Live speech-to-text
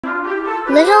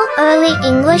Little Early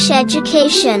English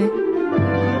Education.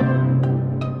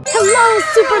 Hello,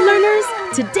 super learners!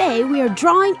 Today we are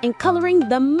drawing and coloring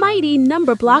the mighty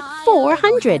number block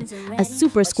 400, a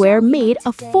super square made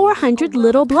of 400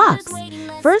 little blocks.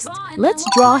 First, let's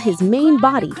draw his main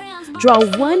body.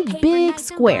 Draw one big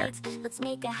square.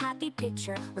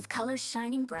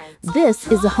 This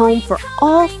is a home for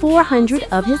all 400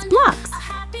 of his blocks.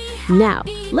 Now,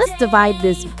 let's divide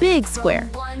this big square.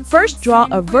 First, draw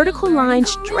a vertical line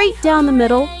straight down the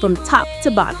middle from top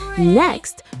to bottom.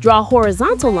 Next, draw a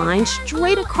horizontal line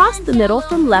straight across the middle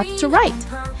from left to right.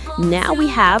 Now we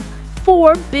have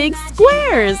 4 big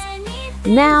squares.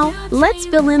 Now, let's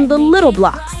fill in the little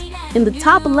blocks. In the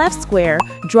top left square,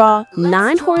 draw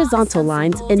 9 horizontal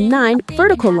lines and 9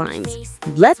 vertical lines.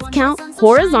 Let's count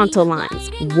horizontal lines.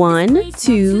 1,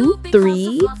 2,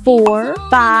 3, 4,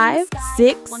 5,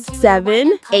 6,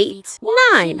 7, 8,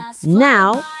 9.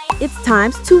 Now, it's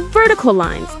time to vertical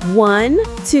lines. 1,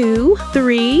 2,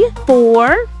 3,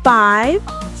 4, 5,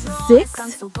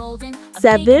 6,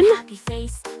 7,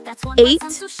 8,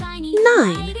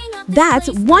 9. That's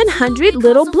 100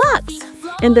 little blocks.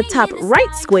 In the top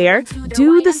right square,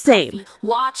 do the same.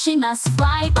 Watching us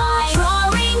fly by,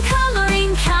 drawing,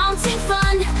 coloring, counting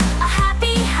fun. A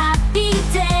happy, happy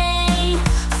day.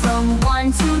 From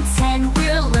 1 to 10,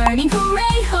 we're learning.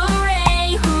 Hooray,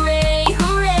 hooray, hooray,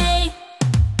 hooray.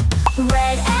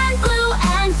 Red and blue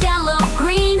and yellow,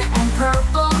 green and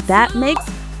purple. That makes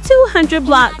 200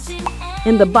 blocks.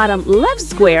 In the bottom left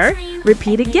square,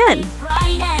 repeat again.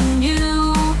 Bright and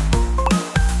new.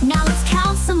 Now let's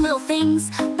count some little things,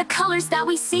 the colors that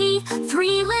we see.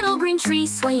 3 little green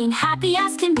trees swaying happy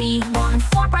as can be. 1,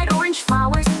 4 bright orange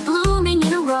flowers blooming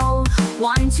in a row.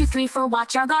 1, 2, 3, 4,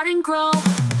 watch our garden grow.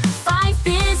 5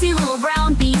 busy little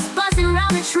brown bees buzzing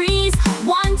around the trees.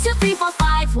 1, 2, 3, 4,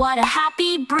 5, what a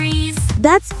happy breeze.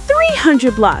 That's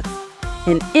 300 blocks.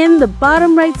 And in the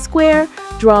bottom right square,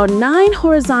 draw 9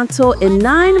 horizontal and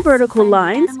 9 vertical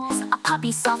lines. A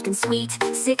puppy soft and sweet,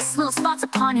 6 little spots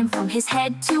upon him from his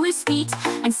head to his feet,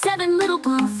 and 7 little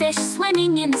blue fish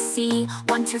swimming in the sea.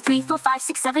 1, 2, 3, 4, 5,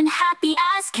 6, 7, happy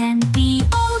as can be.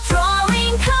 Oh,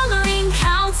 drawing, coloring,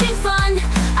 counting fun.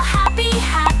 A happy,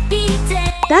 happy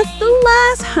day. That's the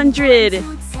last 100.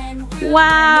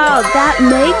 Wow, that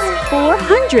makes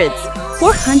 400s.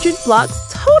 400 blocks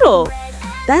total.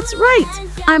 That's right,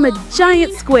 I'm a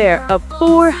giant square of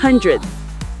 400s.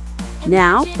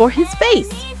 Now for his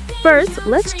face. First,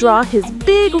 let's draw his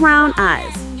big round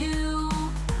eyes.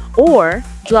 Or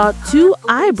draw 2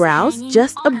 eyebrows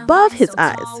just above his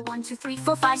eyes. 1, 2, 3,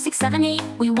 4, 5, 6, 7, 8.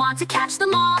 We want to catch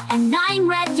them all. And 9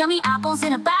 red yummy apples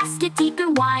in a basket deep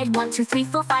and wide. 1, 2, 3,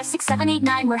 4, 5, 6, 7, 8,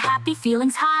 9. We're happy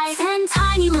feelings high. 10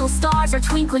 tiny little stars are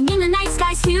twinkling in the night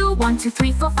sky's hue. 1, 2,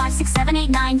 3, 4, 5, 6, 7, 8,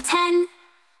 9, 10.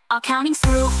 All counting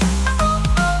through.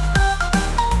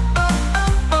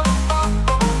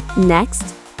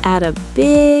 Next, add a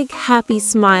big happy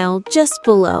smile just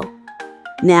below.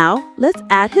 Now, let's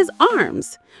add his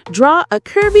arms. Draw a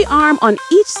curvy arm on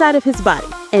each side of his body.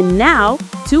 And now,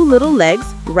 2 little legs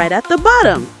right at the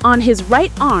bottom. On his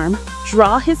right arm,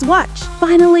 draw his watch.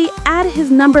 Finally, add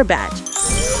his number badge.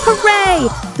 Hooray!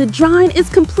 The drawing is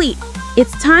complete.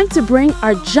 It's time to bring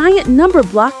our giant number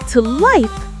block to life.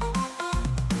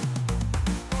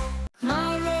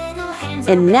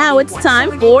 And now it's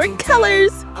time for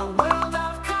colors.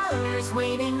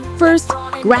 First,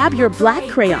 grab your black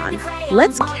crayon.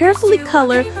 Let's carefully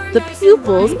color the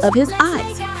pupils of his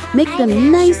eyes. Make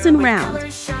them nice and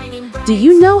round. Do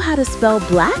you know how to spell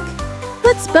black?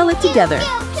 Let's spell it together.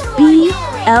 B-L-A-C-K.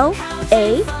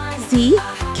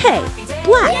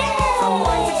 Black.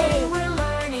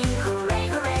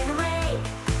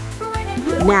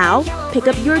 Now, pick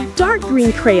up your dark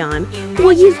green crayon.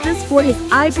 We'll use this for his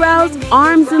eyebrows,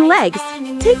 arms, and legs.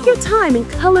 Take your time and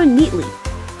color neatly.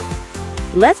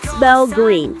 Let's spell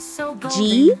green.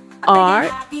 G-R-E-E-N,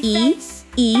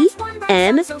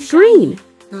 green.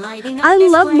 I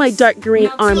love my dark green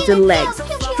arms and legs,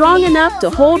 strong enough to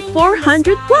hold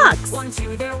 400 blocks.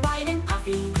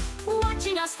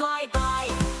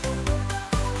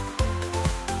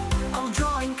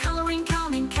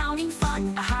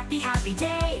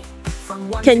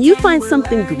 Can you find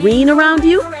something green around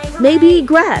you? Maybe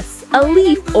grass, a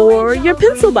leaf, or your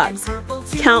pencil box.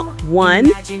 Count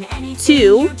 1,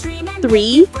 2,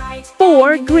 3,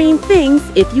 4 green things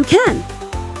if you can.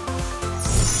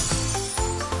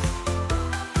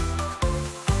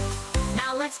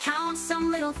 Now let's count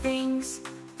some little things,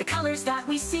 the colors that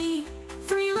we see.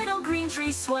 3 little green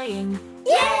trees swaying.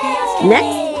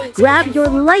 Next, grab your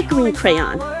light green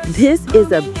crayon. This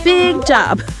is a big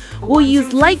job. We'll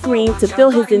use light green to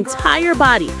fill his entire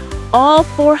body. all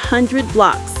 400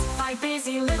 blocks. Five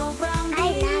busy little brown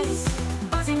bees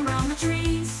buzzing round the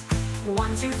trees.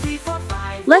 1, 2, 3, 4,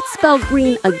 5. Let's spell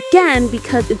green again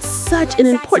because it's such an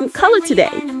important color today.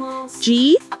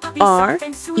 G-R-E-E-N,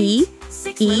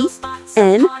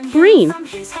 green.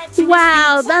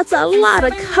 Wow, that's a lot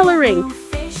of coloring.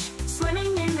 Fish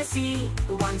swimming in the sea.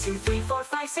 1, 2, 3, 4,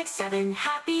 5, 6, 7.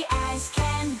 Happy as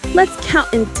can be. Let's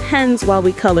count in tens while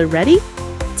we color. Ready?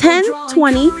 10,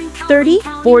 20, 30,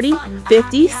 40,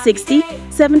 50, 60,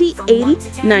 70,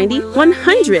 80, 90,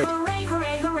 100.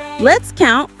 Let's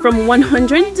count from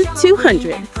 100 to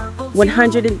 200.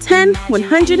 110,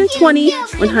 120,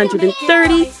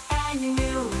 130,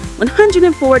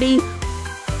 140,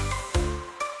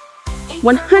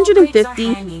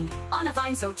 150,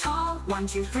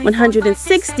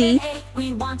 160,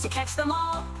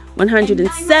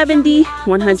 170,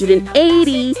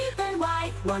 180,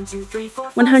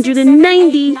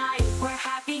 190,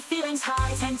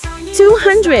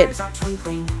 200.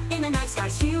 In the night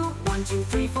skies hue. 1, 2,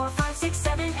 3, 4, 5, 6,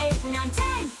 7, 8, 9,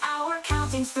 10. Our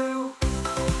counting's through.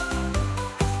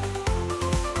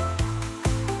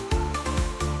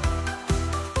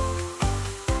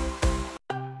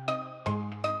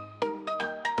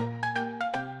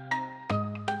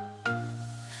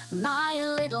 My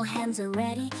little hands are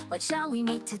ready. What shall we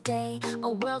make today? A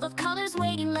world of colors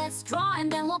waiting. Let's draw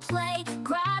and then we'll play.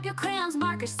 Grab your crayons,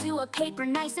 markers to a paper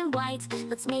nice and white.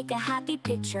 Let's make a happy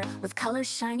picture with colors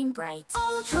shining bright.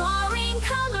 Oh, drawing,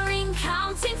 coloring,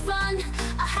 counting fun.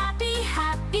 A happy,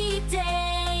 happy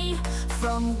day.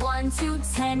 From 1 to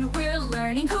 10 we're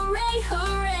learning. Hooray,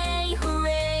 hooray,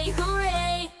 hooray,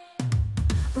 hooray.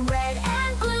 Red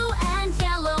and blue and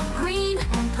yellow, green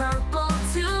and purple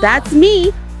too. That's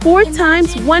me. 4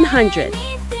 times 100.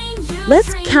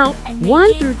 Let's count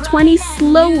 1 through 20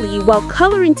 slowly while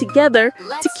coloring together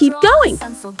to keep going.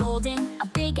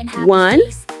 1,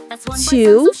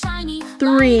 2,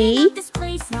 3,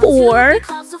 4,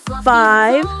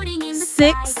 5,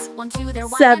 6,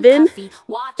 7,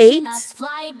 8,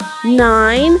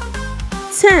 9,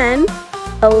 10,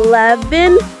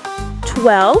 11,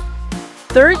 12,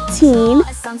 13,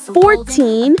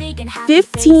 14,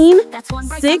 15,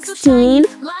 16,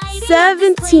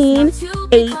 17,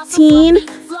 18,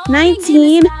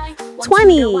 19,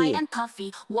 20.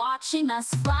 Watching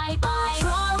us fly by.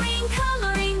 Drawing,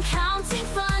 coloring, counting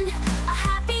fun. A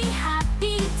happy,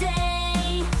 happy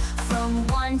day. From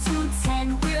 1 to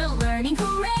 10 we're learning.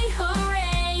 Hooray,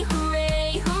 hooray,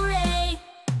 hooray, hooray.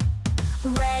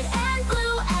 Red and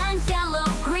blue and yellow,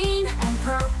 green and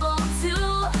purple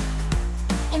too.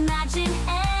 Imagine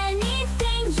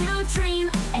anything you dream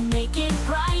and make it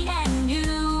bright and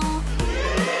new.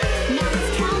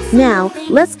 Now,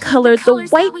 let's color the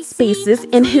white spaces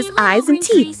in his eyes and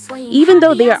teeth. Even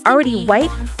though they are already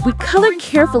white, we color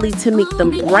carefully to make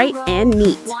them bright and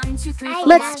neat.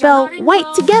 Let's spell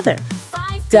white together.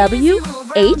 W-H-I-T-E,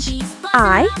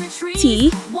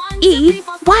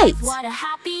 white.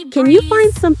 Can you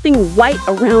find something white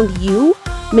around you?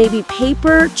 Maybe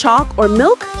paper, chalk, or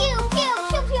milk?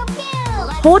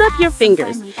 Hold up your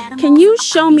fingers. Can you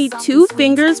show me 2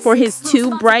 fingers for his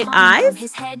 2 bright eyes?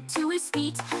 His head to his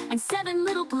feet and 7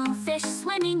 little blue fish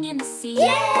swimming in the sea.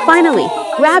 Finally,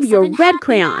 grab your red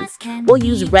crayon. We'll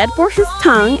use red for his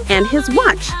tongue and his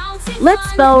watch. Let's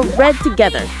spell red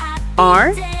together.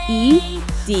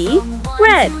 R-E-D,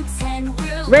 red.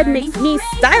 Red makes me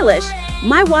stylish.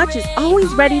 My watch is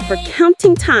always ready for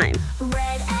counting time.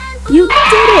 You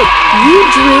did it!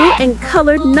 You drew and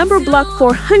colored number block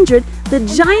 400, the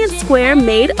giant square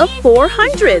made of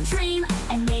 400s.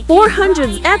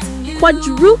 400s, that's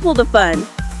quadruple the fun.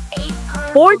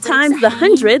 4 times the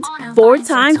hundreds, 4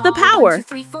 times the power.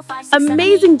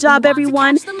 Amazing job,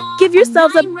 everyone. Give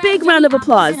yourselves a big round of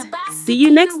applause. See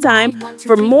you next time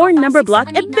for more number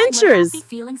block adventures.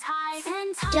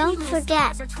 Don't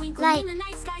forget, like,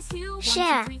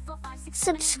 share,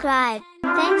 subscribe.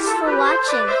 Thanks for watching.